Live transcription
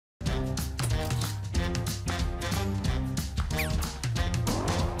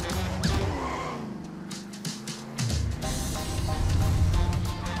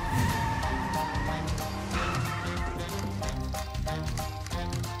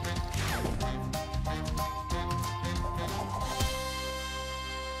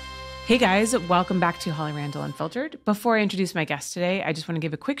Hey guys, welcome back to Holly Randall Unfiltered. Before I introduce my guest today, I just want to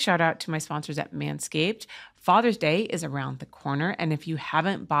give a quick shout out to my sponsors at Manscaped. Father's Day is around the corner, and if you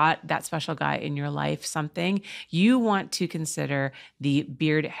haven't bought that special guy in your life something, you want to consider the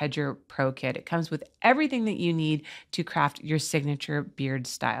Beard Hedger Pro Kit. It comes with everything that you need to craft your signature beard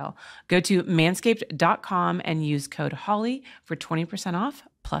style. Go to manscaped.com and use code HOLLY for 20% off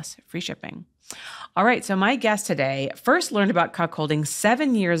plus free shipping. All right, so my guest today first learned about cuckolding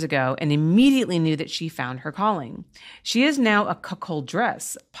 7 years ago and immediately knew that she found her calling. She is now a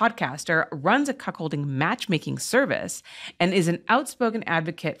Cuckoldress podcaster, runs a cuckolding matchmaking service, and is an outspoken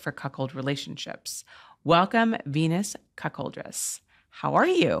advocate for cuckold relationships. Welcome, Venus Cuckoldress. How are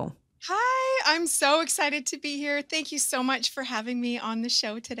you? Hi, I'm so excited to be here. Thank you so much for having me on the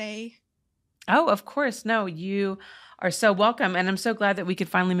show today. Oh, of course. No, you are so welcome. And I'm so glad that we could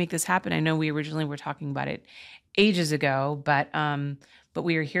finally make this happen. I know we originally were talking about it ages ago, but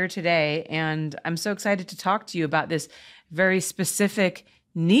we are here today. And I'm so excited to talk to you about this very specific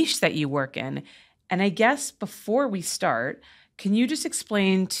niche that you work in. And I guess before we start, can you just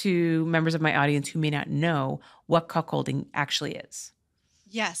explain to members of my audience who may not know what cuckolding actually is?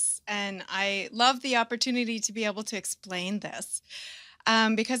 Yes, and I love the opportunity to be able to explain this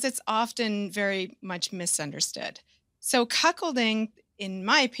because it's often very much misunderstood. So, cuckolding, in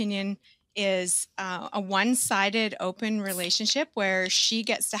my opinion, is a one-sided open relationship where she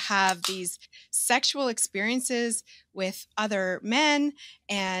gets to have these sexual experiences with other men,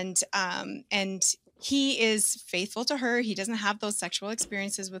 and he is faithful to her. He doesn't have those sexual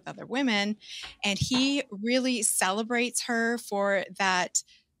experiences with other women, and he really celebrates her for that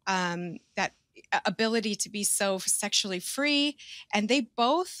ability to be so sexually free, and they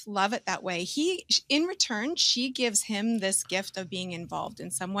both love it that way. He in return, she gives him this gift of being involved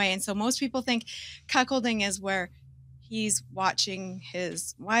in some way. And so most people think cuckolding is where he's watching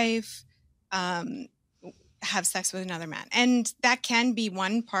his wife have sex with another man, and that can be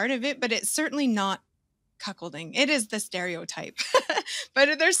one part of it, but it's certainly not cuckolding. It is the stereotype,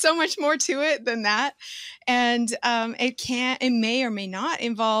 but there's so much more to it than that. And it may or may not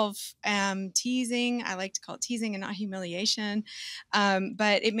involve teasing. I like to call it teasing and not humiliation.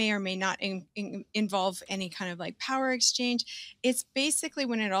 But it may or may not involve any kind of like power exchange. It's basically,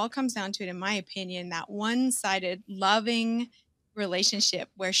 when it all comes down to it, in my opinion, that one-sided loving relationship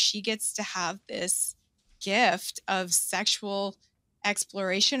where she gets to have this gift of sexual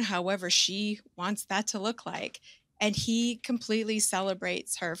exploration, however she wants that to look like. And he completely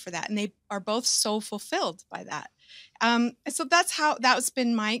celebrates her for that. And they are both so fulfilled by that. So that's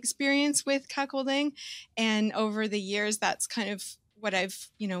been my experience with cuckolding. And over the years, that's kind of what I've,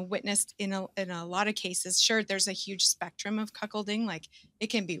 witnessed in a lot of cases. Sure, there's a huge spectrum of cuckolding. Like, it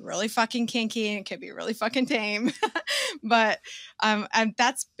can be really fucking kinky and it can be really fucking tame. But and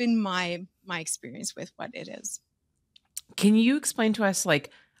that's been my experience with what it is. Can you explain to us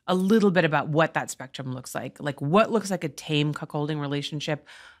like a little bit about what that spectrum looks like? Like what looks like a tame cuckolding relationship,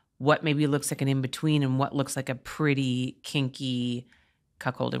 what maybe looks like an in-between, and what looks like a pretty kinky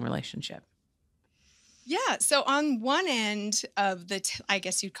cuckolding relationship? Yeah. So on one end of I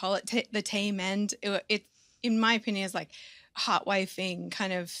guess you'd call it the tame end, it, in my opinion, is like hot wifing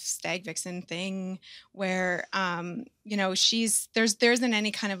kind of stag vixen thing where, there isn't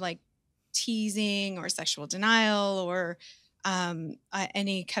any kind of like teasing or sexual denial or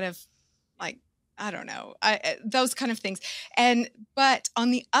any kind of like, I don't know, those kind of things. But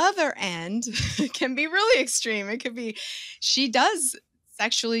on the other end, it can be really extreme. It could be she does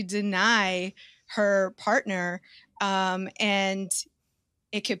sexually deny her partner, and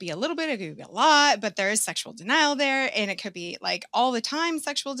it could be a little bit, it could be a lot, but there is sexual denial there. And it could be like all the time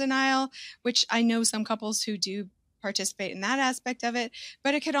sexual denial, which I know some couples who do participate in that aspect of it.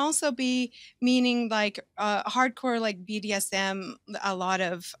 But it could also be meaning like hardcore, like BDSM, a lot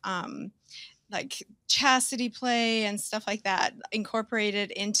of like chastity play and stuff like that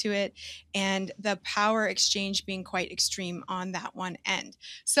incorporated into it, and the power exchange being quite extreme on that one end.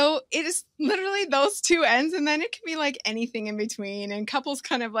 So it is literally those two ends, and then it can be like anything in between. And couples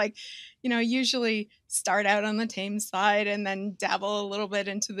kind of like, usually start out on the tame side and then dabble a little bit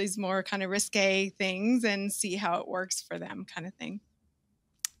into these more kind of risque things and see how it works for them, kind of thing.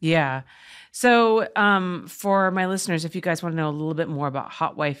 Yeah. So for my listeners, if you guys want to know a little bit more about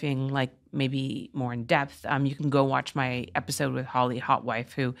hot wifing, like maybe more in depth, you can go watch my episode with Holly, Hot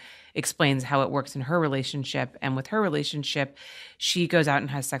Wife, who explains how it works in her relationship. And with her relationship, she goes out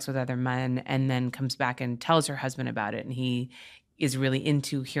and has sex with other men and then comes back and tells her husband about it. And he is really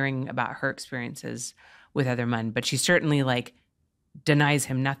into hearing about her experiences with other men. But she certainly like denies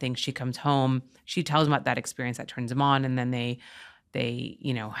him nothing. She comes home, she tells him about that experience that turns him on, and then they they,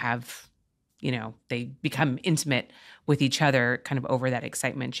 they become intimate with each other kind of over that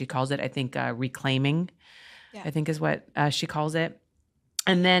excitement. She calls it, I think, reclaiming, Yeah. I think is what she calls it.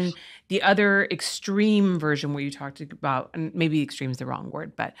 And then the other extreme version where you talked about, and maybe extreme is the wrong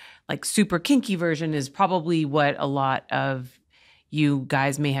word, but like super kinky version is probably what a lot of you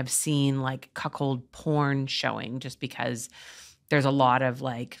guys may have seen, like cuckold porn showing, just because there's a lot of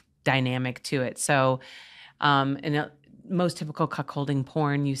like dynamic to it. So in most typical cuckolding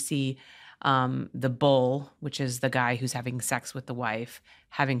porn, you see the bull, which is the guy who's having sex with the wife,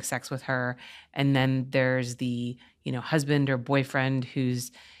 having sex with her. And then there's the, husband or boyfriend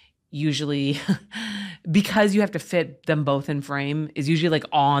who's usually, because you have to fit them both in frame, is usually like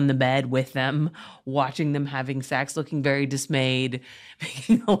on the bed with them, watching them having sex, looking very dismayed,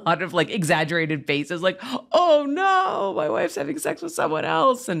 making a lot of like exaggerated faces, like, oh no, my wife's having sex with someone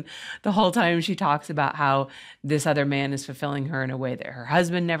else. And the whole time she talks about how this other man is fulfilling her in a way that her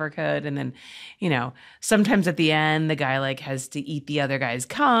husband never could. And then, sometimes at the end, the guy like has to eat the other guy's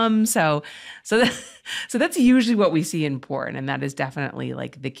cum. So that's usually what we see in porn. And that is definitely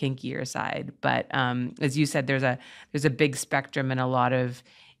like the kinkier side. But as you said, there's a big spectrum and a lot of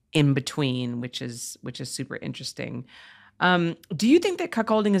in between, which is super interesting. Do you think that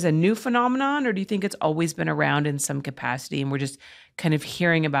cuckolding is a new phenomenon, or do you think it's always been around in some capacity and we're just kind of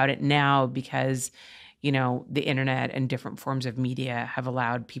hearing about it now because, the internet and different forms of media have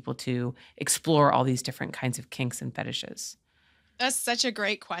allowed people to explore all these different kinds of kinks and fetishes? That's such a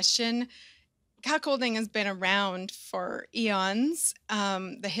great question. Cuckolding has been around for eons.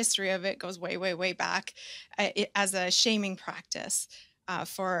 The history of it goes way, way, way back as a shaming practice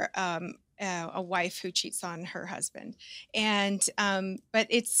for a wife who cheats on her husband. And but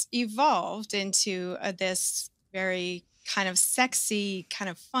it's evolved into this very kind of sexy, kind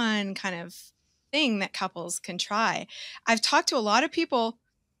of fun, kind of thing that couples can try. I've talked to a lot of people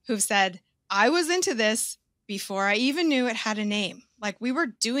who've said, I was into this before I even knew it had a name. Like we were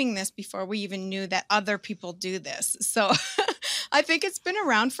doing this before we even knew that other people do this. So I think it's been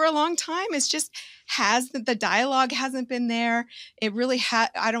around for a long time. It's just the dialogue hasn't been there. It really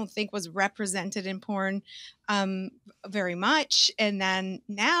I don't think was represented in porn very much. And then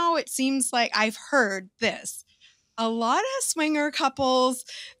now it seems like I've heard this. A lot of swinger couples,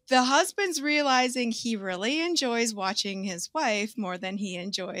 the husband's realizing he really enjoys watching his wife more than he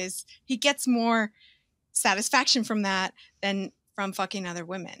gets more satisfaction from that than from fucking other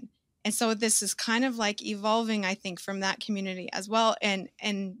women. And so this is kind of like evolving, I think, from that community as well, and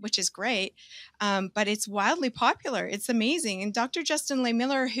which is great. But it's wildly popular. It's amazing. And Dr. Justin Lay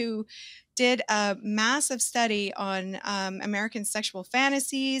Miller, who did a massive study on American sexual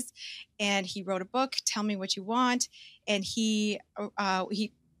fantasies, and he wrote a book, Tell Me What You Want, and he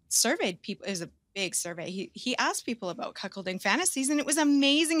surveyed people. It was a big survey. He asked people about cuckolding fantasies, and it was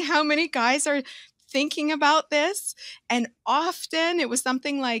amazing how many guys are thinking about this. And often it was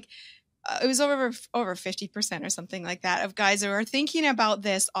something like it was over 50% or something like that of guys who are thinking about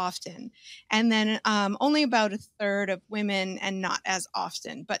this often. And then only about a third of women, and not as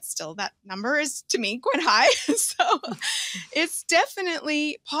often, but still that number is to me quite high. So it's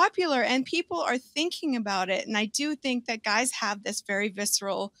definitely popular and people are thinking about it. And I do think that guys have this very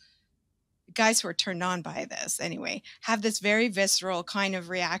visceral, guys who are turned on by this anyway, have this very visceral kind of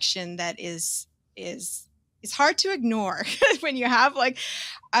reaction that is it's hard to ignore when you have like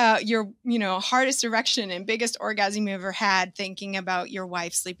your hardest erection and biggest orgasm you ever had thinking about your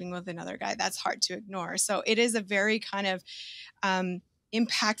wife sleeping with another guy. That's hard to ignore. So it is a very kind of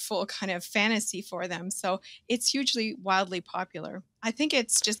impactful kind of fantasy for them. So it's hugely wildly popular. I think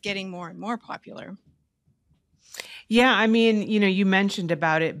it's just getting more and more popular. Yeah, I mean, you mentioned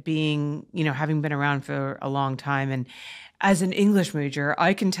about it being, having been around for a long time. And as an English major,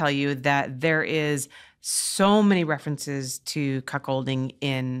 I can tell you that there is so many references to cuckolding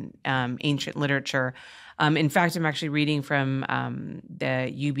in ancient literature. In fact, I'm actually reading from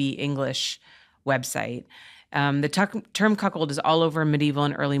the UB English website. The term cuckold is all over medieval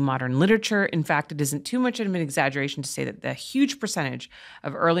and early modern literature. In fact, it isn't too much of an exaggeration to say that the huge percentage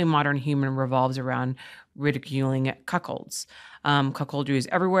of early modern humor revolves around ridiculing cuckolds. Cuckoldry is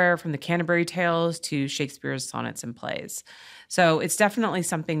everywhere, from the Canterbury Tales to Shakespeare's sonnets and plays. So it's definitely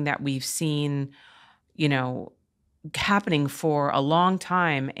something that we've seen, happening for a long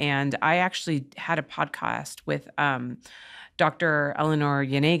time. And I actually had a podcast with Dr. Eleanor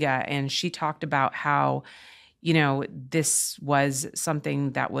Yanega, and she talked about how, this was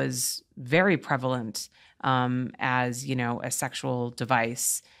something that was very prevalent as, a sexual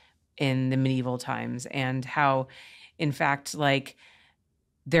device in the medieval times, and how, in fact, like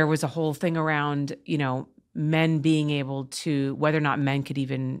there was a whole thing around, men being able to, whether or not men could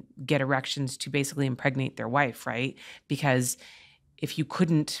even get erections to basically impregnate their wife, right? Because if you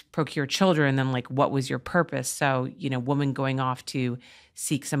couldn't procure children, then like what was your purpose? So, woman going off to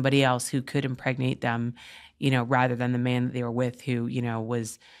seek somebody else who could impregnate them, rather than the man that they were with who,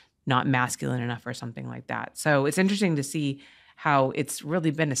 was not masculine enough or something like that. So it's interesting to see how it's really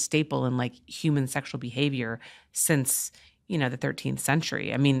been a staple in like human sexual behavior since, the 13th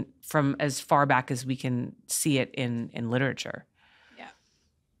century. I mean, from as far back as we can see it in literature. Yeah.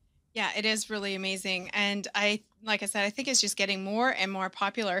 Yeah, it is really amazing. And like I said, I think it's just getting more and more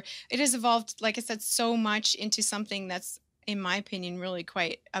popular. It has evolved, like I said, so much into something that's, in my opinion, really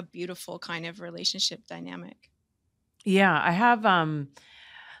quite a beautiful kind of relationship dynamic. Yeah, I have I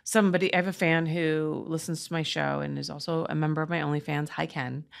have a fan who listens to my show and is also a member of my OnlyFans. Hi,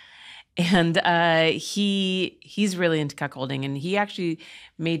 Ken. And he's really into cuckolding, and he actually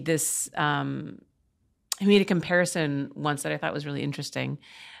made this. He made a comparison once that I thought was really interesting,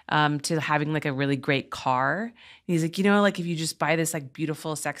 to having like a really great car. And he's like, like if you just buy this like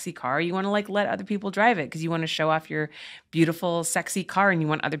beautiful, sexy car, you want to like let other people drive it because you want to show off your beautiful, sexy car, and you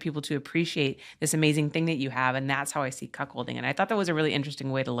want other people to appreciate this amazing thing that you have. And that's how I see cuckolding. And I thought that was a really interesting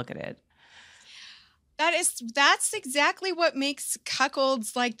way to look at it. That's exactly what makes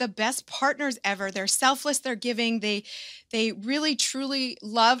cuckolds like the best partners ever. They're selfless, they're giving, they really truly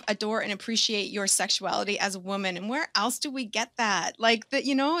love, adore, and appreciate your sexuality as a woman. And where else do we get that? Like that,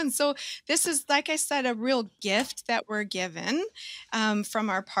 and so this is, like I said, a real gift that we're given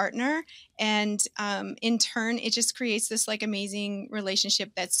from our partner. And in turn, it just creates this like amazing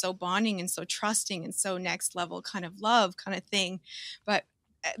relationship that's so bonding and so trusting and so next level kind of love kind of thing. But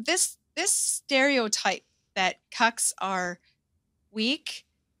this stereotype that cucks are weak,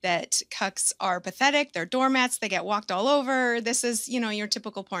 that cucks are pathetic, they're doormats, they get walked all over. This is, your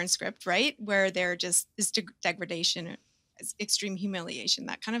typical porn script, right? Where they're just this degradation, extreme humiliation,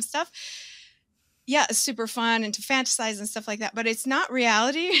 that kind of stuff. Yeah, it's super fun and to fantasize and stuff like that, but it's not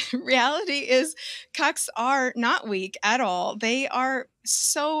reality. Reality is cucks are not weak at all. They are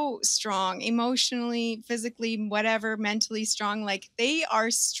so strong, emotionally, physically, whatever, mentally strong. Like they are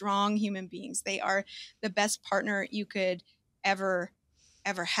strong human beings. They are the best partner you could ever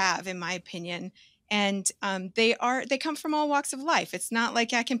have, in my opinion. And they come from all walks of life. It's not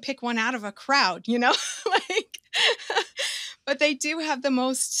like I can pick one out of a crowd, like, but they do have the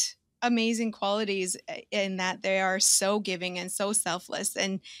most amazing qualities in that they are so giving and so selfless,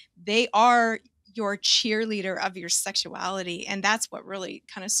 and they are your cheerleader of your sexuality. And that's what really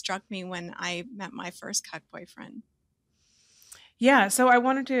kind of struck me when I met my first cuck boyfriend. Yeah, so I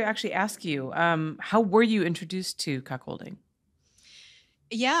wanted to actually ask you, how were you introduced to cuckolding?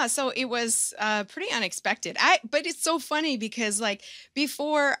 Yeah, so it was pretty unexpected. But it's so funny because like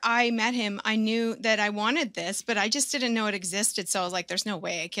before I met him, I knew that I wanted this, but I just didn't know it existed. So I was like, there's no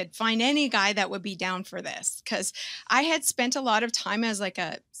way I could find any guy that would be down for this, because I had spent a lot of time as like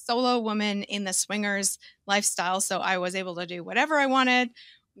a solo woman in the swingers lifestyle. So I was able to do whatever I wanted,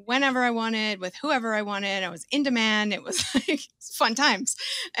 whenever I wanted, with whoever I wanted. I was in demand. It was like fun times.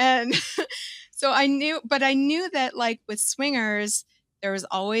 And so I knew that like with swingers, there was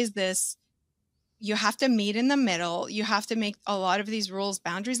always this, you have to meet in the middle. You have to make a lot of these rules,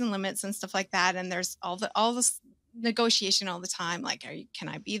 boundaries and limits and stuff like that. And there's all this negotiation all the time. Like, can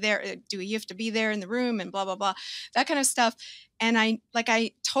I be there? Do you have to be there in the room and blah, blah, blah, that kind of stuff. And I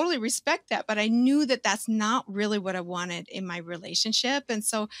totally respect that, but I knew that that's not really what I wanted in my relationship. And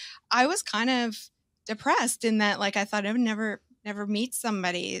so I was kind of depressed in that, like, I thought I would never meet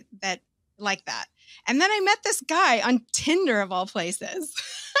somebody that like that. And then I met this guy on Tinder of all places.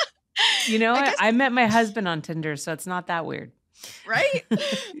 I met my husband on Tinder, so it's not that weird. Right?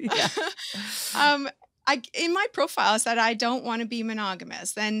 Yeah. In my profile, I said I don't want to be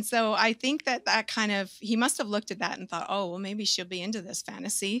monogamous. And so I think that kind of, he must have looked at that and thought, oh, well, maybe she'll be into this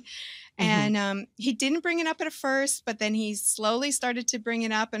fantasy. Mm-hmm. And he didn't bring it up at first, but then he slowly started to bring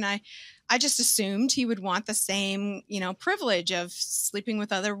it up. And I just assumed he would want the same, privilege of sleeping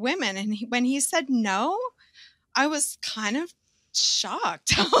with other women. And when he said no, I was kind of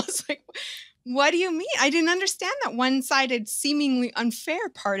shocked. I was like, what do you mean? I didn't understand that one-sided, seemingly unfair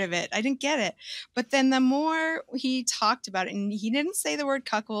part of it. I didn't get it. But then the more he talked about it, and he didn't say the word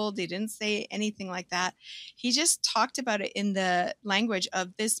cuckold, he didn't say anything like that. He just talked about it in the language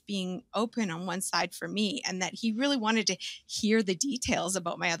of this being open on one side for me, and that he really wanted to hear the details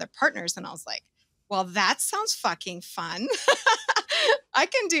about my other partners. And I was like, well, that sounds fucking fun. I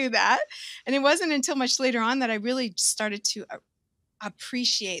can do that. And it wasn't until much later on that I really started to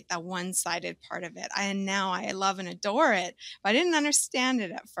appreciate the one-sided part of it. And now I love and adore it, but I didn't understand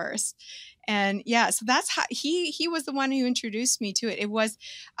it at first. And yeah, so that's how he was the one who introduced me to it. It was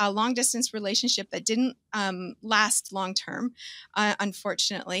a long distance relationship that didn't last long term,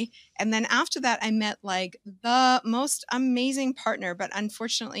 unfortunately. And then after that, I met like the most amazing partner, but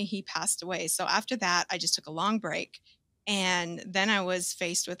unfortunately, he passed away. So after that, I just took a long break, and then I was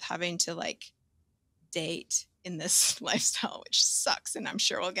faced with having to like date in this lifestyle, which sucks, and I'm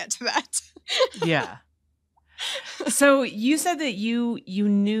sure we'll get to that. Yeah. So you said that you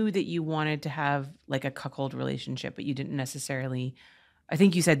knew that you wanted to have like a cuckold relationship, but you didn't necessarily, I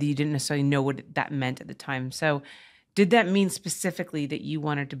think you said that you didn't necessarily know what that meant at the time. So did that mean specifically that you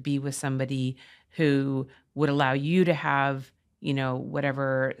wanted to be with somebody who would allow you to have, you know,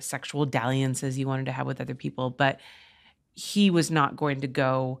 whatever sexual dalliances you wanted to have with other people, but he was not going to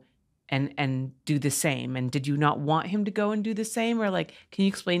go and do the same? And did you not want him to go and do the same? Or like, can you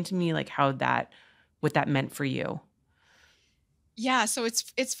explain to me like how that, what that meant for you? Yeah, so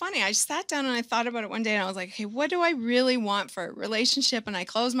it's funny. I sat down and I thought about it one day, and I was like, "Hey, what do I really want for a relationship?" And I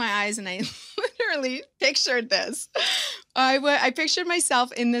closed my eyes and I literally pictured this. I pictured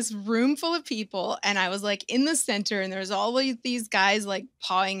myself in this room full of people, and I was like in the center, and there's all of these guys like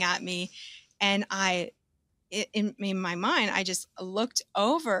pawing at me, and in my mind, I just looked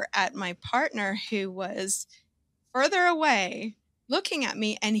over at my partner who was further away looking at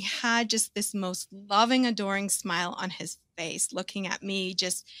me, and he had just this most loving, adoring smile on his face, looking at me,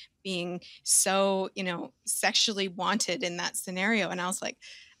 just being so, you know, sexually wanted in that scenario. And I was like,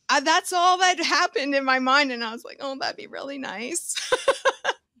 that's all that happened in my mind. And I was like, oh, that'd be really nice.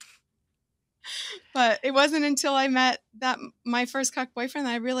 But it wasn't until I met my first cuck boyfriend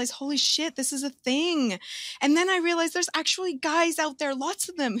that I realized, holy shit, this is a thing. And then I realized there's actually guys out there, lots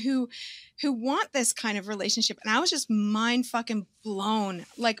of them, who want this kind of relationship. And I was just mind fucking blown,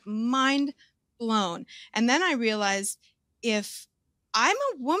 like mind blown. And then I realized, if I'm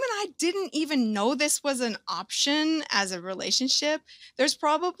a woman, I didn't even know this was an option as a relationship. There's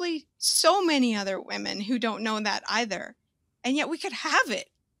probably so many other women who don't know that either. And yet we could have it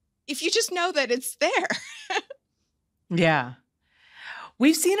if you just know that it's there. Yeah.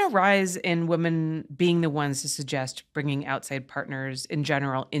 We've seen a rise in women being the ones to suggest bringing outside partners in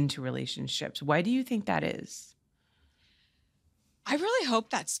general into relationships. Why do you think that is? I really hope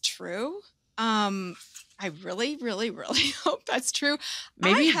that's true. I really, really, really hope that's true.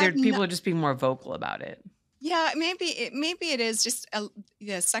 Maybe people are just being more vocal about it. Yeah, maybe it is just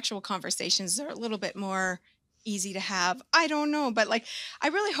the sexual conversations are a little bit more easy to have. I don't know, but like, I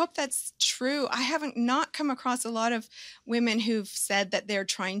really hope that's true. I haven't not come across a lot of women who've said that they're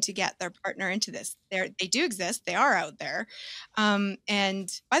trying to get their partner into this. They do exist. They are out there.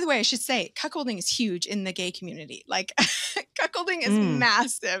 And by the way, I should say, cuckolding is huge in the gay community. Like, cuckolding is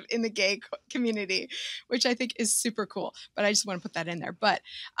massive in the gay community, which I think is super cool. But I just want to put that in there. But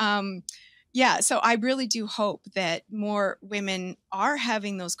yeah, so I really do hope that more women are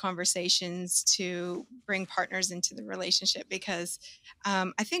having those conversations to bring partners into the relationship, because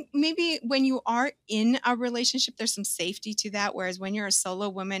I think maybe when you are in a relationship, there's some safety to that. Whereas when you're a solo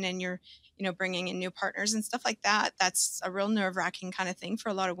woman and you're, you know, bringing in new partners and stuff like that, that's a real nerve-wracking kind of thing for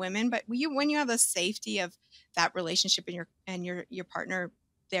a lot of women. But when you have the safety of that relationship and your partner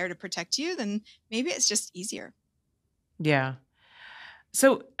there to protect you, then maybe it's just easier. Yeah.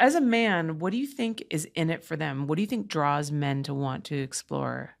 So as a man, what do you think is in it for them? What do you think draws men to want to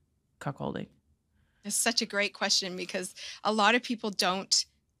explore cuckolding? It's such a great question, because a lot of people don't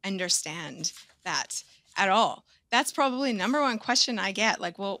understand that at all. That's probably number one question I get.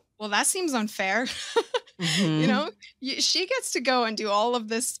 Like, well, that seems unfair. You know, she gets to go and do all of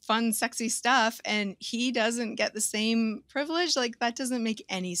this fun, sexy stuff, and he doesn't get the same privilege. Like, that doesn't make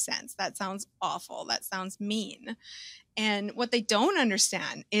any sense. That sounds awful. That sounds mean. And what they don't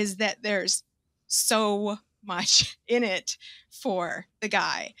understand is that there's so much in it for the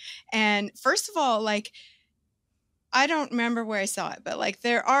guy. And first of all, like, I don't remember where I saw it, but like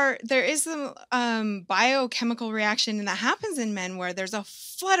there is a biochemical reaction that happens in men where there's a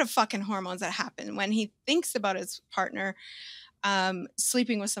flood of fucking hormones that happen when he thinks about his partner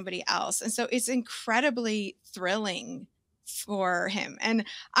sleeping with somebody else. And so it's incredibly thrilling for him. And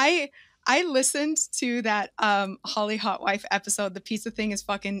I listened to that Holly Hot Wife episode. The pizza thing is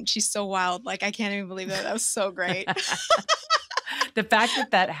fucking, she's so wild. Like, I can't even believe that. That was so great. The fact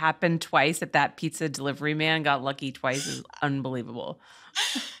that that happened twice, that pizza delivery man got lucky twice is unbelievable.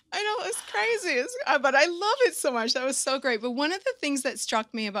 I know, it's crazy, but I love it so much. That was so great. But one of the things that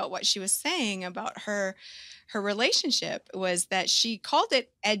struck me about what she was saying about her relationship was that she called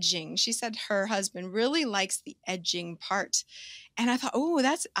it edging. She said her husband really likes the edging part. And I thought, oh,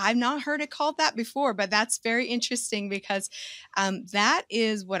 I've not heard it called that before, but that's very interesting because that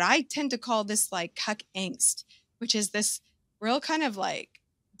is what I tend to call this like cuck angst, which is this real kind of like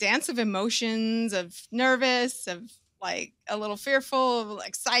dance of emotions, of nervous, of like a little fearful, of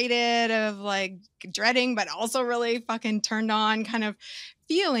excited, of like dreading, but also really fucking turned on kind of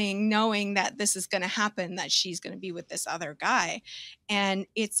feeling, knowing that this is going to happen, that she's going to be with this other guy. And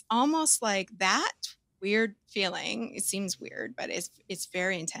it's almost like that weird feeling, it seems weird, but it's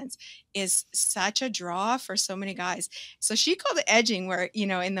very intense, is such a draw for so many guys. So she called it edging, where, you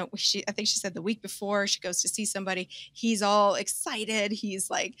know, I think she said the week before she goes to see somebody, he's all excited,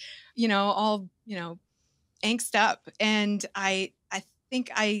 he's like, you know, all, you know, angst up. And I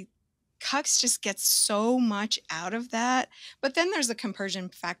think Cucks just gets so much out of that. But then there's a compersion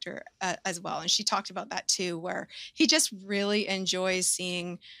factor as well. And she talked about that too, where he just really enjoys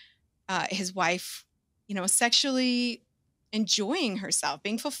seeing his wife, you know, sexually enjoying herself,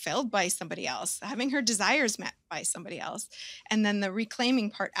 being fulfilled by somebody else, having her desires met by somebody else. And then the reclaiming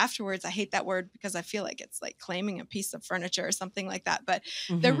part afterwards, I hate that word because I feel like it's like claiming a piece of furniture or something like that. But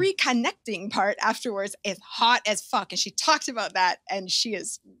the reconnecting part afterwards is hot as fuck. And she talked about that, and she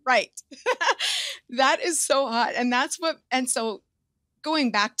is right. That is so hot. And so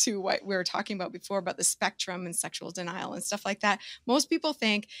going back to what we were talking about before about the spectrum and sexual denial and stuff like that, most people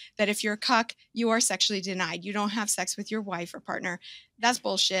think that if you're a cuck, you are sexually denied. You don't have sex with your wife or partner. That's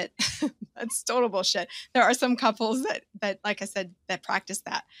bullshit. That's total bullshit. There are some couples that, like I said, that practice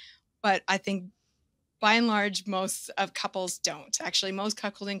that. But I think by and large, most of couples don't. Actually, most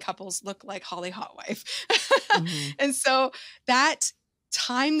cuckolding couples look like Holly Hotwife. And so that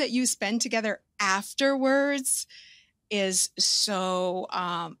time that you spend together afterwards is so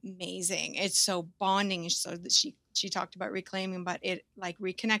amazing. It's so bonding. So that she talked about reclaiming, but it like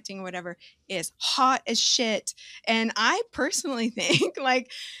reconnecting or whatever is hot as shit. And I personally think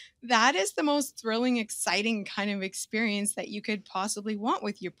like that is the most thrilling, exciting kind of experience that you could possibly want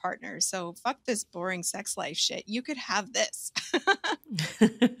with your partner. So fuck this boring sex life shit. You could have this.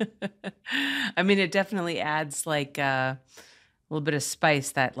 I mean, it definitely adds like a little bit of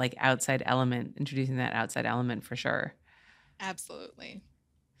spice, that like outside element, introducing that outside element for sure. Absolutely.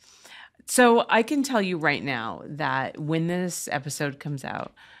 So I can tell you right now that when this episode comes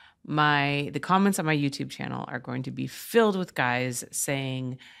out, the comments on my YouTube channel are going to be filled with guys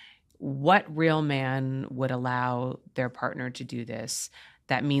saying what real man would allow their partner to do this.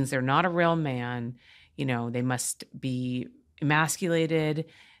 That means they're not a real man. You know, they must be emasculated.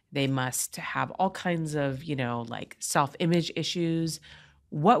 They must have all kinds of, you know, like self-image issues.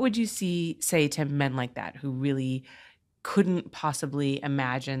 What would you say to men like that who really couldn't possibly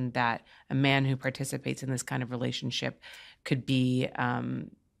imagine that a man who participates in this kind of relationship could be,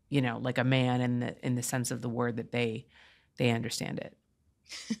 you know, like a man in the sense of the word that they understand it?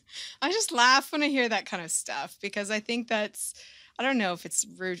 I just laugh when I hear that kind of stuff because I think I don't know if it's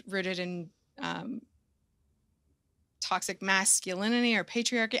rooted in toxic masculinity or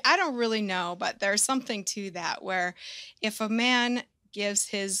patriarchy. I don't really know, but there's something to that where if a man gives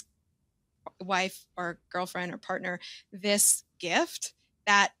his wife or girlfriend or partner this gift,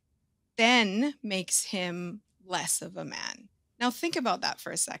 that then makes him less of a man. Now think about that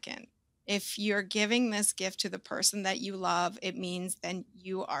for a second. If you're giving this gift to the person that you love, it means then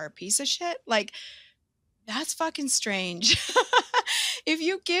you are a piece of shit. Like, that's fucking strange. If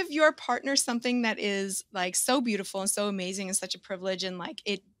you give your partner something that is like so beautiful and so amazing and such a privilege, and like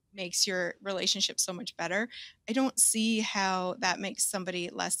it makes your relationship so much better, I don't see how that makes somebody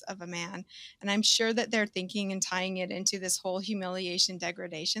less of a man. And I'm sure that they're thinking and tying it into this whole humiliation,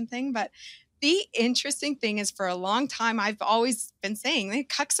 degradation thing. But the interesting thing is, for a long time, I've always been saying that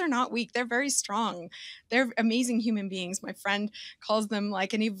cucks are not weak. They're very strong. They're amazing human beings. My friend calls them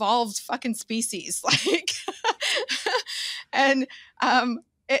like an evolved fucking species. Like, and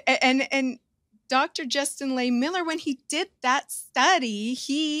Dr. Justin Lay Miller, when he did that study,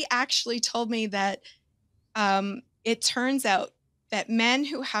 he actually told me that it turns out that men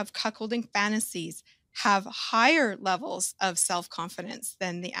who have cuckolding fantasies have higher levels of self-confidence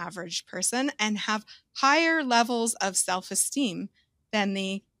than the average person and have higher levels of self-esteem than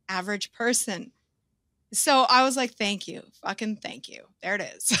the average person. So I was like, thank you, fucking thank you. There it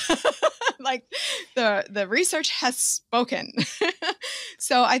is. Like the research has spoken.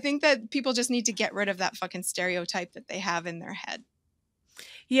 So I think that people just need to get rid of that fucking stereotype that they have in their head.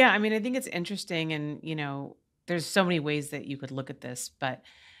 Yeah, I mean, I think it's interesting, and there's so many ways that you could look at this, but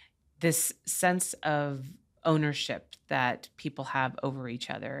this sense of ownership that people have over each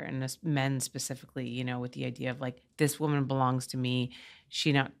other, and this men specifically, with the idea of like, this woman belongs to me.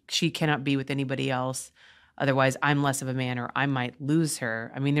 She cannot be with anybody else. Otherwise, I'm less of a man, or I might lose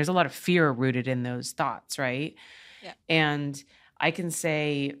her. I mean, there's a lot of fear rooted in those thoughts, right? Yeah. And I can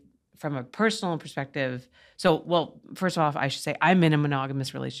say from a personal perspective, so, well, first off, I should say I'm in a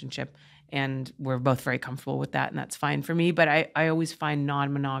monogamous relationship and we're both very comfortable with that, and that's fine for me. But I always find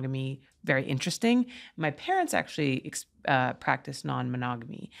non-monogamy very interesting. My parents actually practice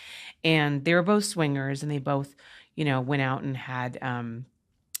non-monogamy, and they were both swingers, and they both, went out and had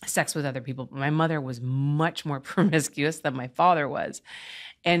sex with other people. My mother was much more promiscuous than my father was.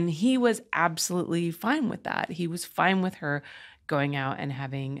 And he was absolutely fine with that. He was fine with her going out and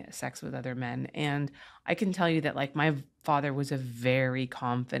having sex with other men. And I can tell you that, like, my father was a very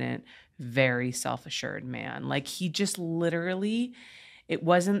confident, very self-assured man. Like, he just literally, it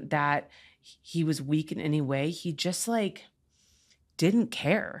wasn't that he was weak in any way. He just, like, didn't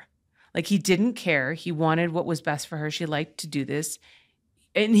care. Like, he didn't care. He wanted what was best for her. She liked to do this.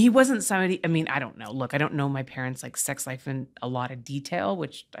 And he wasn't somebody, I mean, I don't know. Look, I don't know my parents' like sex life in a lot of detail,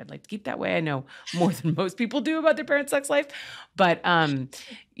 which I'd like to keep that way. I know more than most people do about their parents' sex life. But, I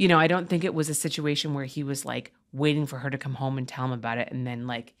don't think it was a situation where he was like waiting for her to come home and tell him about it. And then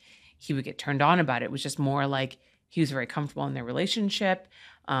like he would get turned on about it. It was just more like he was very comfortable in their relationship.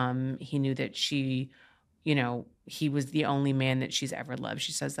 He knew that he was the only man that she's ever loved.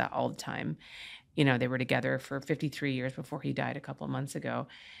 She says that all the time. They were together for 53 years before he died a couple of months ago.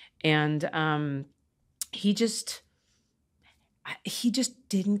 And he just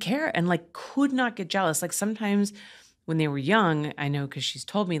didn't care, and like could not get jealous. Like sometimes when they were young, I know because she's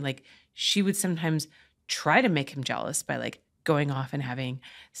told me, like she would sometimes try to make him jealous by like going off and having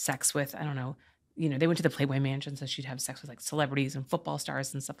sex with, I don't know, they went to the Playboy Mansion, so she'd have sex with like celebrities and football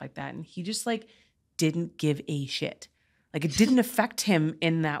stars and stuff like that. And he just like didn't give a shit. Like it didn't affect him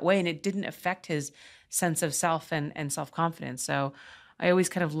in that way, and it didn't affect his sense of self and self-confidence. So I always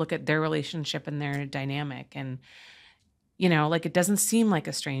kind of look at their relationship and their dynamic, and, like it doesn't seem like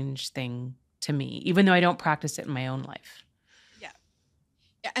a strange thing to me, even though I don't practice it in my own life. Yeah.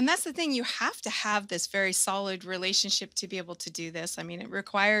 Yeah. And that's the thing. You have to have this very solid relationship to be able to do this. I mean, it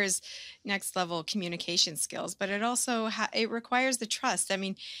requires next level communication skills, but it also it requires the trust. I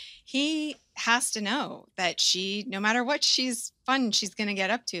mean, he has to know that no matter what she's going to get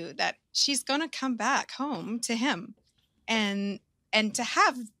up to, that she's going to come back home to him. And to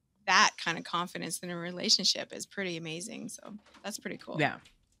have that kind of confidence in a relationship is pretty amazing. So that's pretty cool. Yeah.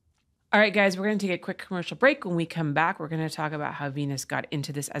 All right, guys, we're going to take a quick commercial break. When we come back, we're going to talk about how Venus got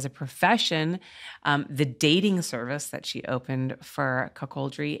into this as a profession, the dating service that she opened for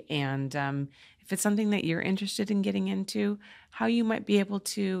cuckoldry, and if it's something that you're interested in getting into, how you might be able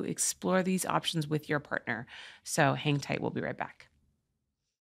to explore these options with your partner. So hang tight. We'll be right back.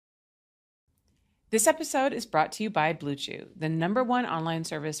 This episode is brought to you by Blue Chew, the #1 online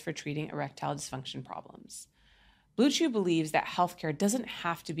service for treating erectile dysfunction problems. Blue Chew believes that healthcare doesn't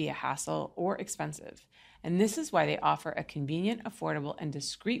have to be a hassle or expensive, and this is why they offer a convenient, affordable, and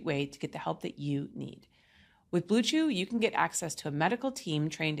discreet way to get the help that you need. With Blue Chew, you can get access to a medical team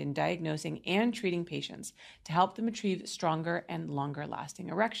trained in diagnosing and treating patients to help them achieve stronger and longer-lasting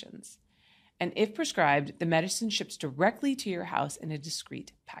erections. And if prescribed, the medicine ships directly to your house in a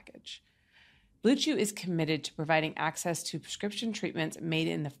discreet package. Blue Chew is committed to providing access to prescription treatments made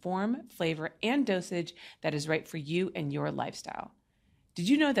in the form, flavor, and dosage that is right for you and your lifestyle. Did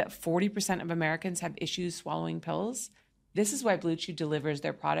you know that 40% of Americans have issues swallowing pills? This is why Blue Chew delivers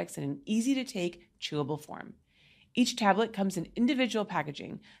their products in an easy-to-take, chewable form. Each tablet comes in individual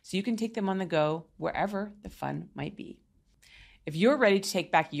packaging, so you can take them on the go wherever the fun might be. If you're ready to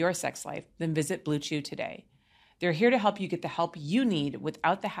take back your sex life, then visit Blue Chew today. They're here to help you get the help you need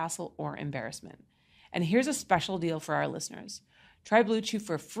without the hassle or embarrassment. And here's a special deal for our listeners. Try Blue Chew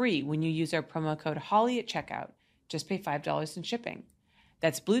for free when you use our promo code HOLLY at checkout. Just pay $5 in shipping.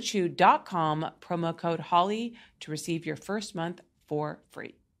 That's bluechew.com, promo code HOLLY, to receive your first month for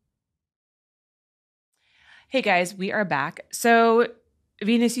free. Hey guys, we are back. So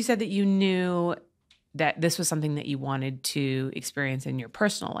Venus, you said that you knew that this was something that you wanted to experience in your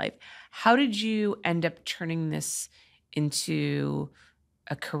personal life. How did you end up turning this into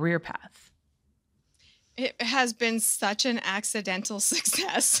a career path? It has been such an accidental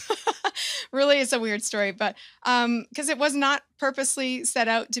success. Really, it's a weird story, but because it was not purposely set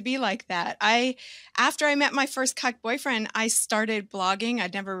out to be like that. After I met my first cuck boyfriend, I started blogging.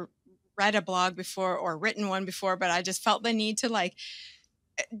 I'd never read a blog before or written one before, but I just felt the need to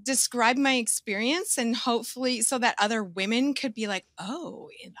describe my experience, and hopefully so that other women could be like, oh,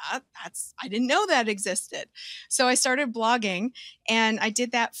 that's, I didn't know that existed. So I started blogging, and I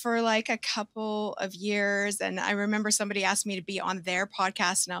did that for like a couple of years. And I remember somebody asked me to be on their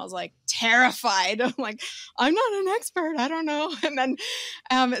podcast, and I was like terrified. I'm like, I'm not an expert. I don't know. And then,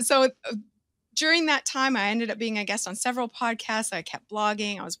 so during that time, I ended up being a guest on several podcasts. I kept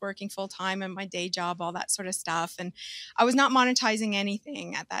blogging. I was working full time in my day job, all that sort of stuff. And I was not monetizing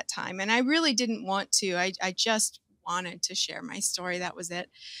anything at that time. And I really didn't want to. I just wanted to share my story. That was it.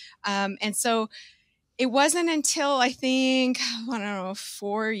 And so it wasn't until I think, I don't know,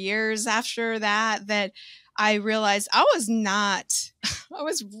 4 years after that, that I realized I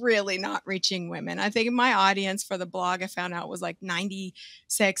was really not reaching women. I think my audience for the blog, I found out, was like 96%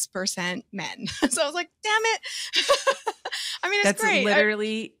 men. So I was like, damn it. I mean, it's That's great.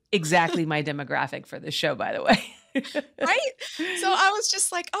 literally exactly my demographic for this show, by the way. Right? So I was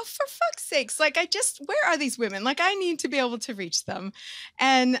just like, oh, for fuck's sakes. Like, where are these women? Like, I need to be able to reach them.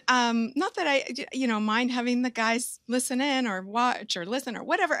 And not that I, mind having the guys listen in or watch or listen or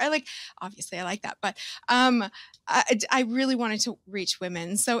whatever. Obviously I like that. But I really wanted to reach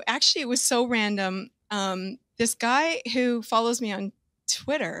women. So actually it was so random. This guy who follows me on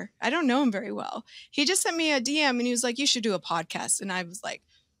Twitter, I don't know him very well. He just sent me a DM and he was like, you should do a podcast. And I was like,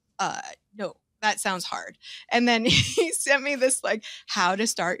 no. That sounds hard. And then he sent me this like how to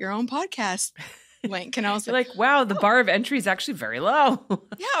start your own podcast link. And I was like, wow, the bar of entry is actually very low.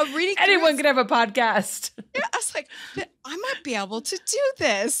 Yeah, reading anyone can have a podcast. Yeah, I was like, I might be able to do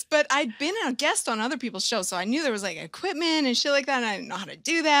this. But I'd been a guest on other people's shows, so I knew there was like equipment and shit like that, and I didn't know how to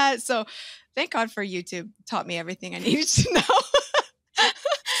do that. So thank God for YouTube. Taught me everything I needed to know.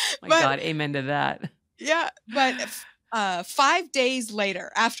 My God, amen to that. Yeah, but 5 days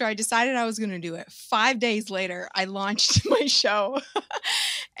later, after I decided I was going to do it, 5 days later, I launched my show.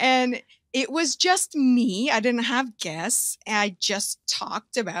 And it was just me. I didn't have guests. I just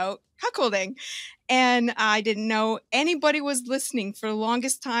talked about cuckolding. And I didn't know anybody was listening for the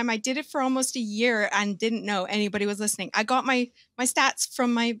longest time. I did it for almost a year and didn't know anybody was listening. I got my stats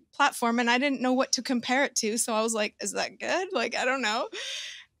from my platform and I didn't know what to compare it to. So I was like, is that good? Like, I don't know.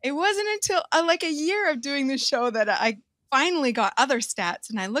 It wasn't until like a year of doing the show that I finally got other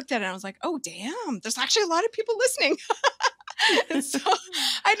stats, and I looked at it and I was like, oh, damn, there's actually a lot of people listening. And so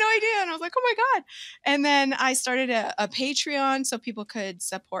I had no idea. And I was like, oh my God. And then I started a Patreon so people could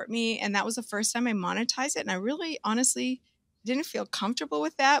support me. And that was the first time I monetized it. And I really honestly didn't feel comfortable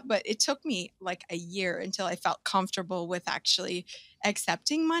with that, but it took me like a year until I felt comfortable with actually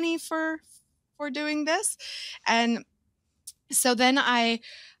accepting money for doing this. And so then I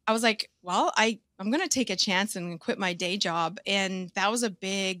was like, well, I'm going to take a chance and quit my day job. And that was a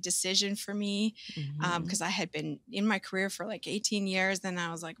big decision for me because I had been in my career for like 18 years. And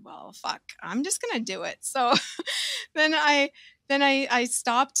I was like, well, fuck, I'm just going to do it. So then I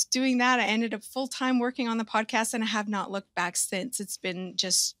stopped doing that. I ended up full-time working on the podcast, and I have not looked back since. It's been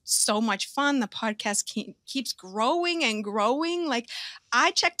just so much fun. The podcast keeps growing and growing. Like,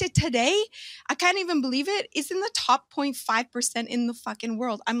 I checked it today. I can't even believe it. It's in the top 0.5% in the fucking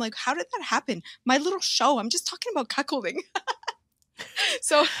world. I'm like, how did that happen? My little show, I'm just talking about cuckolding.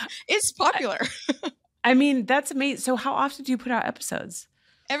 So it's popular. I mean, that's amazing. So how often do you put out episodes?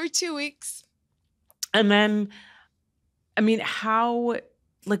 Every 2 weeks. And then, I mean,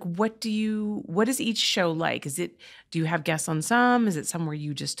 what is each show like? Do you have guests on some? Is it some where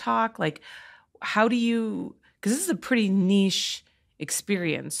you just talk? Like, because this is a pretty niche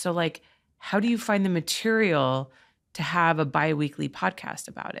experience. So like, how do you find the material to have a bi-weekly podcast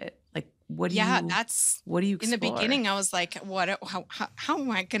about it? Like, what do you explore? In the beginning, I was like, how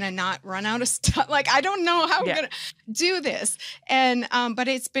am I going to not run out of stuff? Like, I don't know how I'm going to do this. And, but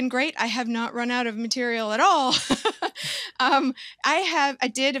it's been great. I have not run out of material at all.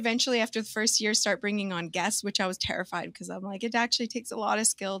 I did eventually, after the first year, start bringing on guests, which I was terrified because I'm like, it actually takes a lot of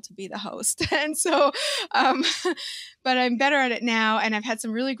skill to be the host. And so, but I'm better at it now. And I've had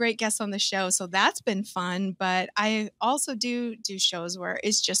some really great guests on the show. So that's been fun. But I also do shows where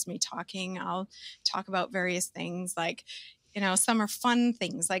it's just me talking. I'll talk about various things like, some are fun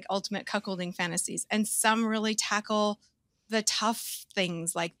things like ultimate cuckolding fantasies, and some really tackle the tough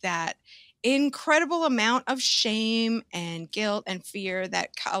things like that incredible amount of shame and guilt and fear that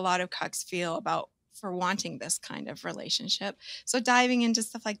a lot of cucks feel for wanting this kind of relationship. So diving into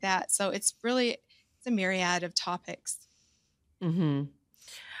stuff like that. So it's a myriad of topics. Mm-hmm.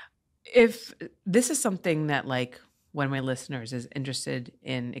 If this is something that like one of my listeners is interested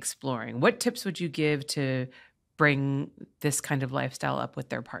in exploring, what tips would you give to bring this kind of lifestyle up with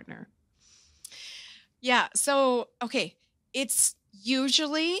their partner? Yeah. So, okay. It's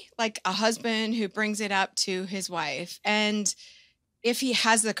Usually, like a husband who brings it up to his wife. And if he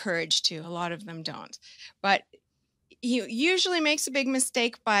has the courage to, a lot of them don't. But he usually makes a big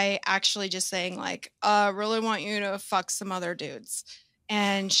mistake by actually just saying, like, I really want you to fuck some other dudes.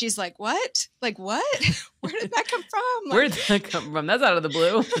 And she's like, what? Like, what? Where did that come from? Like, Where did that come from? That's out of the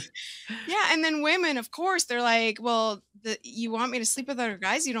blue. yeah. And then women, of course, they're like, well, you want me to sleep with other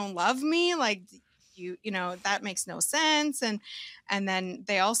guys? You don't love me? Like, you know, that makes no sense. And then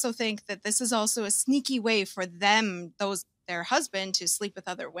they also think that this is also a sneaky way for them, their husband, to sleep with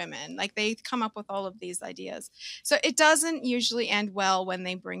other women. Like, they come up with all of these ideas. So it doesn't usually end well when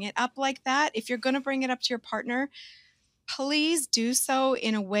they bring it up like that. If you're going to bring it up to your partner, please do so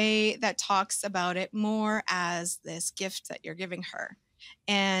in a way that talks about it more as this gift that you're giving her,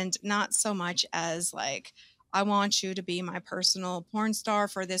 and not so much as like, I want you to be my personal porn star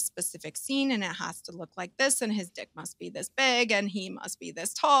for this specific scene, and it has to look like this, and his dick must be this big, and he must be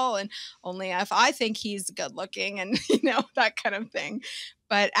this tall, and only if I think he's good looking, and that kind of thing.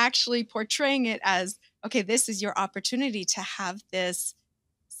 But actually portraying it as, okay, this is your opportunity to have this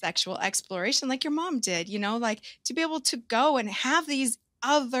sexual exploration like your mom did, like to be able to go and have these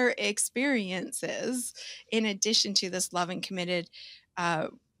other experiences in addition to this loving, committed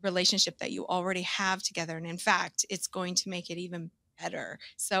relationship that you already have together. And in fact, it's going to make it even better.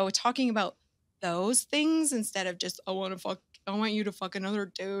 So talking about those things instead of just, I want you to fuck another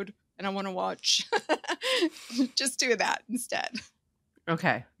dude and I want to watch. Just do that instead.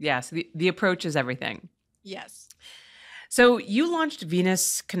 Okay. Yeah. So the approach is everything. Yes. So you launched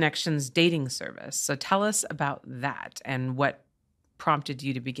Venus Connections dating service. So tell us about that and what prompted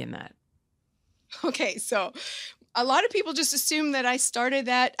you to begin that. Okay, so a lot of people just assume that I started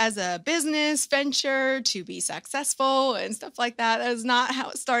that as a business venture to be successful and stuff like that. That is not how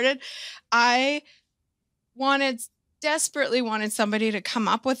it started. I desperately wanted somebody to come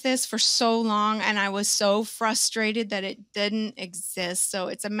up with this for so long, and I was so frustrated that it didn't exist. So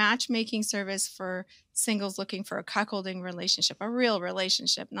it's a matchmaking service for singles looking for a cuckolding relationship, a real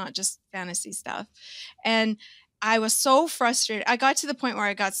relationship, not just fantasy stuff. And I was so frustrated. I got to the point where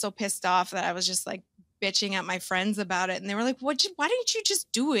I got so pissed off that I was just like bitching at my friends about it. And they were like, why didn't you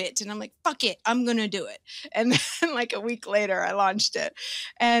just do it? And I'm like, fuck it, I'm going to do it. And then like a week later, I launched it.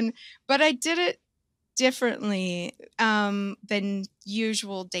 But I did it differently than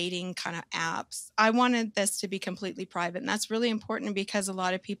usual dating kind of apps. I wanted this to be completely private, and that's really important because a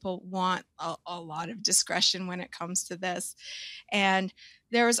lot of people want a lot of discretion when it comes to this. And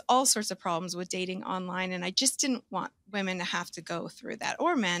there's all sorts of problems with dating online, and I just didn't want women to have to go through that,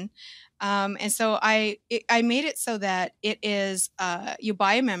 or men. And so I made it so that it is you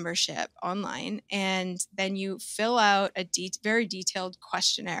buy a membership online, and then you fill out a very detailed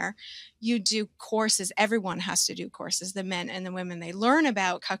questionnaire. You do courses. Everyone has to do courses, the men and the women. They learn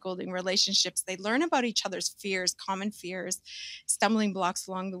about cuckolding relationships. They learn about each other's fears, common fears, stumbling blocks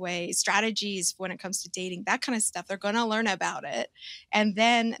along the way, strategies when it comes to dating, that kind of stuff. They're going to learn about it. And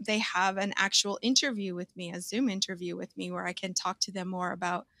then they have an actual interview with me, a Zoom interview with me, where I can talk to them more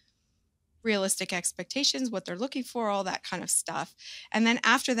about realistic expectations, what they're looking for, all that kind of stuff. And then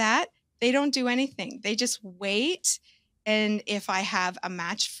after that, they don't do anything. They just wait. And if I have a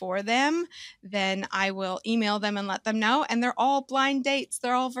match for them, then I will email them and let them know. And they're all blind dates.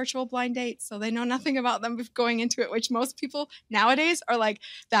 They're all virtual blind dates. So they know nothing about them going into it, which most people nowadays are like,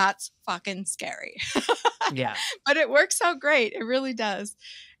 that's fucking scary. Yeah. But it works out great. It really does.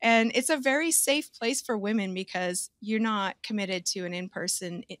 And it's a very safe place for women because you're not committed to an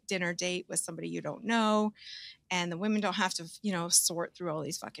in-person dinner date with somebody you don't know. And the women don't have to, sort through all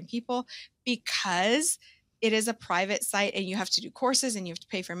these fucking people because it is a private site and you have to do courses and you have to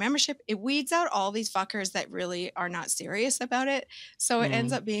pay for membership. It weeds out all these fuckers that really are not serious about it. So it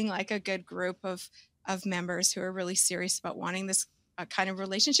ends up being like a good group of members who are really serious about wanting this kind of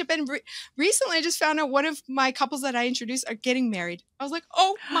relationship. And recently I just found out one of my couples that I introduced are getting married. I was like,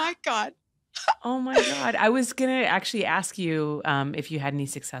 oh my God. Oh my God. I was going to actually ask you if you had any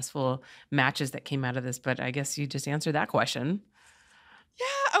successful matches that came out of this, but I guess you just answered that question.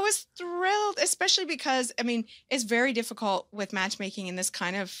 Yeah, I was thrilled, especially because, it's very difficult with matchmaking in this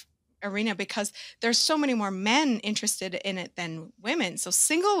kind of arena because there's so many more men interested in it than women. So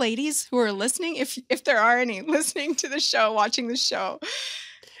single ladies who are listening, if there are any listening to the show, watching the show,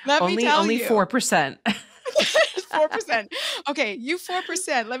 let me tell you. Only 4%. 4%. Okay, you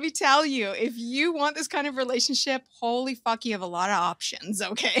 4%. Let me tell you, if you want this kind of relationship, holy fuck, you have a lot of options,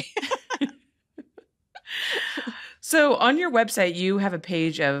 okay? So on your website, you have a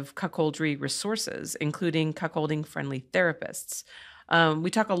page of cuckoldry resources, including cuckolding-friendly therapists. We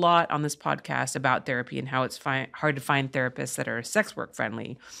talk a lot on this podcast about therapy and how it's hard to find therapists that are sex work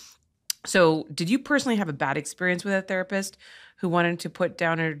friendly. So did you personally have a bad experience with a therapist who wanted to put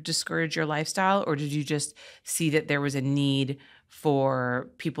down or discourage your lifestyle? Or did you just see that there was a need for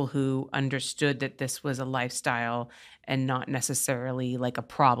people who understood that this was a lifestyle and not necessarily like a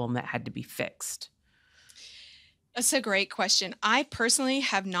problem that had to be fixed? That's a great question. I personally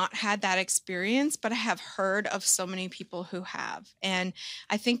have not had that experience, but I have heard of so many people who have. And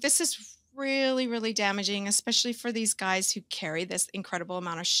I think this is really, really damaging, especially for these guys who carry this incredible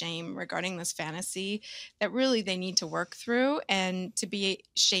amount of shame regarding this fantasy that really they need to work through. And to be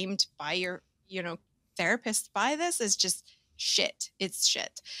shamed by your, therapist by this is just shit. It's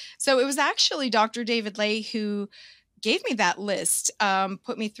shit. So it was actually Dr. David Lay who gave me that list,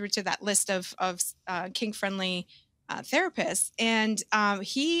 put me through to that list of kink-friendly therapists, and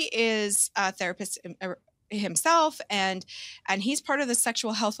he is a therapist himself, and he's part of the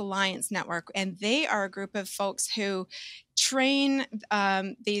Sexual Health Alliance Network, and they are a group of folks who train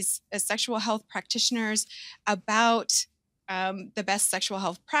these sexual health practitioners about the best sexual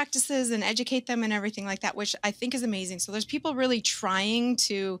health practices and educate them and everything like that, which I think is amazing. So there's people really trying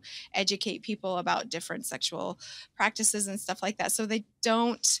to educate people about different sexual practices and stuff like that, so they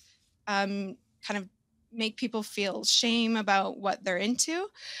don't kind of make people feel shame about what they're into.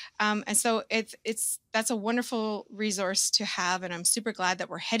 And so that's a wonderful resource to have. And I'm super glad that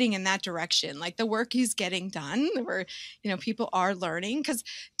we're heading in that direction. Like the work is getting done where, people are learning, because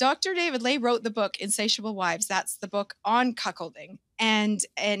Dr. David Lay wrote the book, Insatiable Wives. That's the book on cuckolding. And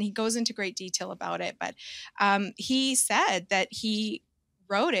he goes into great detail about it. But he said that he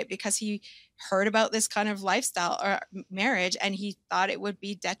wrote it because he heard about this kind of lifestyle or marriage, and he thought it would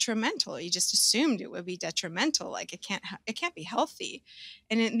be detrimental. He just assumed it would be detrimental. Like it can't be healthy.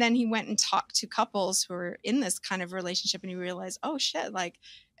 And then he went and talked to couples who are in this kind of relationship, and he realized, oh shit, like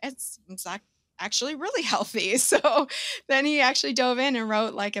it's actually really healthy. So then he actually dove in and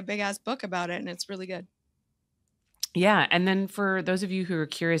wrote like a big ass book about it, and it's really good. Yeah. And then for those of you who are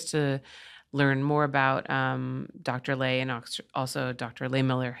curious to learn more about Dr. Lay and also Dr. Lay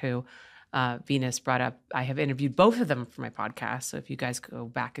Miller, who Venus brought up, I have interviewed both of them for my podcast. So if you guys go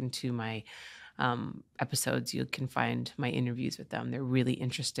back into my episodes, you can find my interviews with them. They're really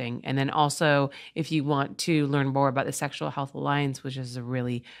interesting. And then also, if you want to learn more about the Sexual Health Alliance, which is a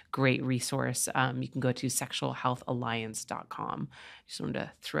really great resource, you can go to sexualhealthalliance.com. Just wanted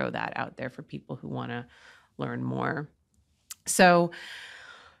to throw that out there for people who want to learn more. So,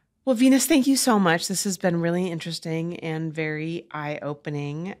 well, Venus, thank you so much. This has been really interesting and very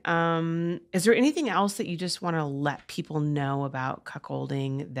eye-opening. Is there anything else that you just want to let people know about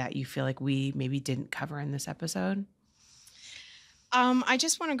cuckolding that you feel like we maybe didn't cover in this episode? I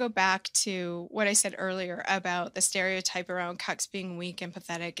just want to go back to what I said earlier about the stereotype around cucks being weak and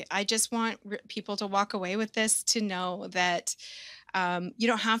pathetic. I just want people to walk away with this, to know that you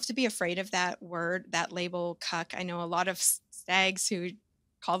don't have to be afraid of that word, that label cuck. I know a lot of stags who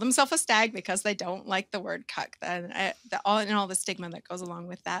call themselves a stag because they don't like the word cuck, and all the stigma that goes along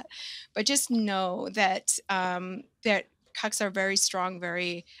with that. But just know that that cucks are very strong,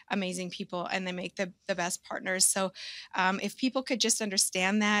 very amazing people, and they make the best partners. So if people could just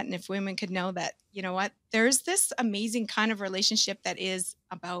understand that, and if women could know that, you know what, there's this amazing kind of relationship that is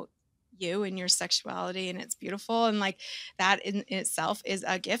about you and your sexuality, and it's beautiful, and like that in itself is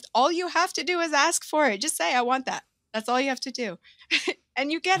a gift. All you have to do is ask for it. Just say, I want that. That's all you have to do. And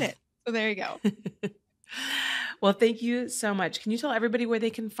you get it. So there you go. Well, thank you so much. Can you tell everybody where they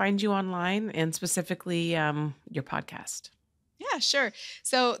can find you online, and specifically your podcast? Yeah, sure.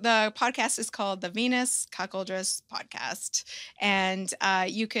 So the podcast is called the Venus Cuckoldress Podcast. And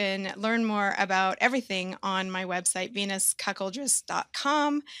you can learn more about everything on my website,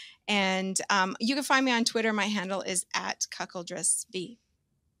 venuscuckoldress.com. And you can find me on Twitter. My handle is @cuckoldressv.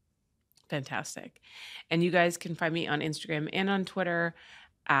 Fantastic. And you guys can find me on Instagram and on Twitter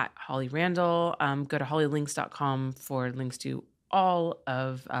at Holly Randall. Go to hollylinks.com for links to all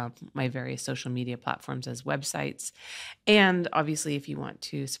of my various social media platforms as websites. And obviously, if you want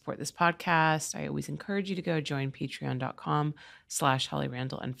to support this podcast, I always encourage you to go join patreon.com/Holly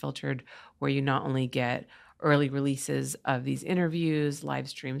Randall Unfiltered, where you not only get early releases of these interviews, live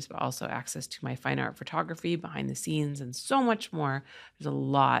streams, but also access to my fine art photography, behind the scenes, and so much more. There's a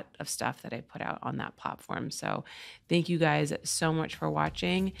lot of stuff that I put out on that platform. So thank you guys so much for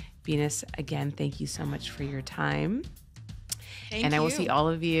watching. Venus, again, thank you so much for your time. Thank and you. I will see all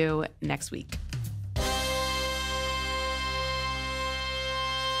of you next week.